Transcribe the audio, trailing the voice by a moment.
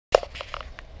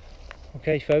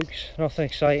Okay folks, nothing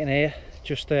exciting here,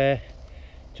 just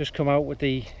come out with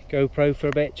the GoPro for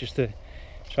a bit just to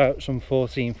try out some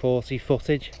 1440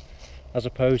 footage as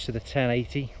opposed to the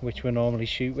 1080 which we normally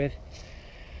shoot with.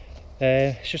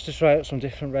 It's just to try out some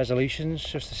different resolutions,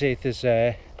 just to see if there's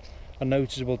a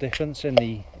noticeable difference in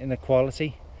the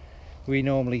quality. We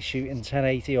normally shoot in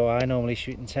 1080, or I normally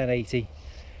shoot in 1080.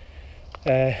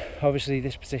 Obviously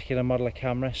this particular model of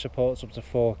camera supports up to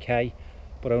 4K,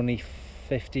 but only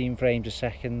 15 frames a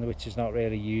second, which is not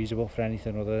really usable for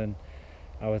anything other than,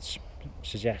 I would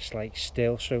suggest, like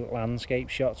still stroke landscape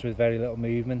shots with very little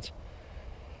movement.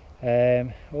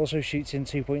 Also shoots in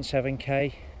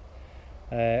 2.7K,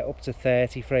 up to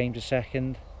 30 frames a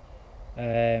second.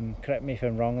 Correct me if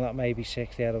I'm wrong, that may be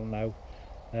 60, I don't know.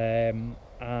 And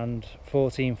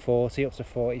 1440 up to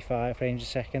 45 frames a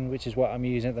second, which is what I'm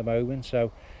using at the moment.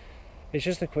 So it's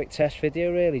just a quick test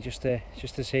video really, just to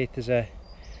see if there's an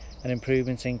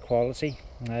improvement in quality.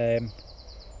 I'm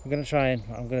going to try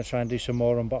and do some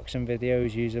more unboxing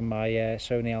videos using my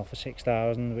Sony Alpha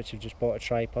 6000, which I've just bought a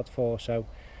tripod for. So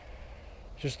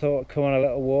just thought I'd come on a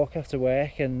little walk after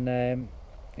work and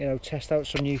you know, test out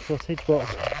some new footage. But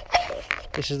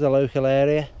this is the local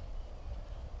area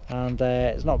and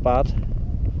it's not bad.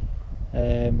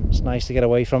 It's nice to get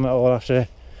away from it all after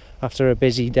a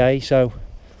busy day, so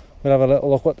we'll have a little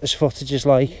look what this footage is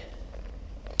like.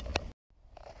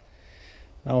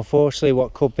 Now unfortunately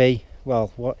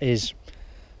what is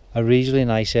a reasonably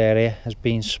nice area has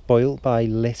been spoilt by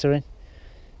littering.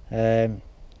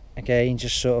 Again,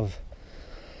 just sort of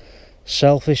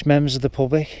selfish members of the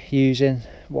public using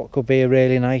what could be a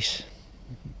really nice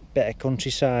bit of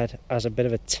countryside as a bit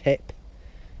of a tip.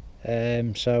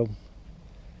 So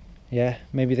yeah,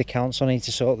 maybe the council need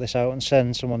to sort this out and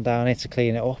send someone down here to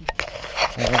clean it up.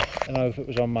 I know if it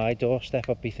was on my doorstep,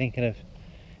 I'd be thinking of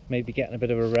maybe getting a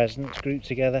bit of a residents group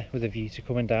together with a view to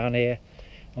coming down here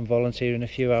and volunteering a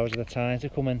few hours at a time to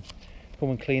come and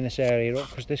clean this area up,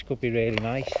 because this could be really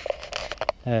nice.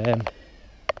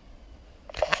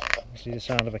 See the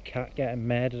sound of a cat getting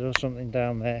murdered or something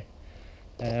down there.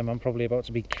 I'm probably about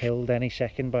to be killed any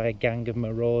second by a gang of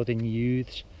marauding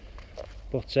youths.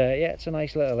 But yeah, it's a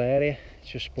nice little area.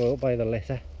 It's just spoilt by the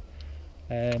litter.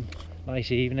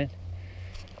 Nice evening.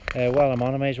 While I'm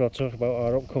on, I may as well talk about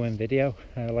our upcoming video.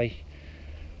 Like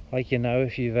you know,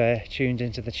 if you've tuned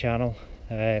into the channel,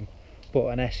 bought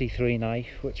an SE3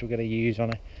 knife which we're going to use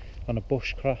on a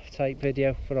bushcraft type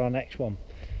video for our next one.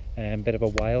 Bit of a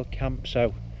wild camp,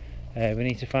 so we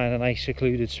need to find a nice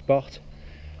secluded spot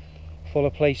full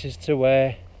of places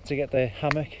to get the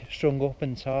hammock strung up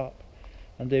and tarp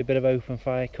and do a bit of open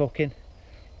fire cooking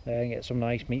and get some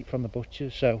nice meat from the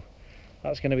butchers. So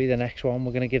that's going to be the next one.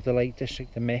 We're going to give the Lake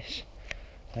District a miss,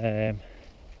 but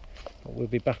we'll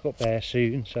be back up there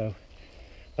soon. So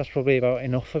that's probably about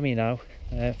enough for me now.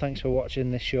 Thanks for watching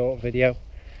this short video.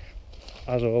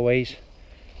 As always,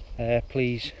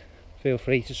 please feel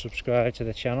free to subscribe to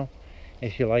the channel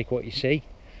if you like what you see,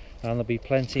 and there'll be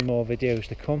plenty more videos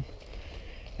to come.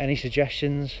 Any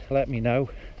suggestions, let me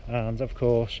know. And of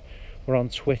course, we're on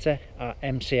Twitter at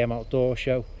MCM Outdoor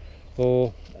Show,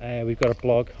 or we've got a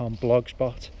blog on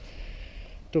Blogspot,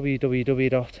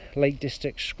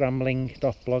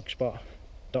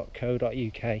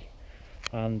 www.lakedistrictscrambling.blogspot.co.uk,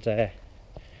 and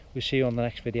we'll see you on the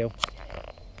next video.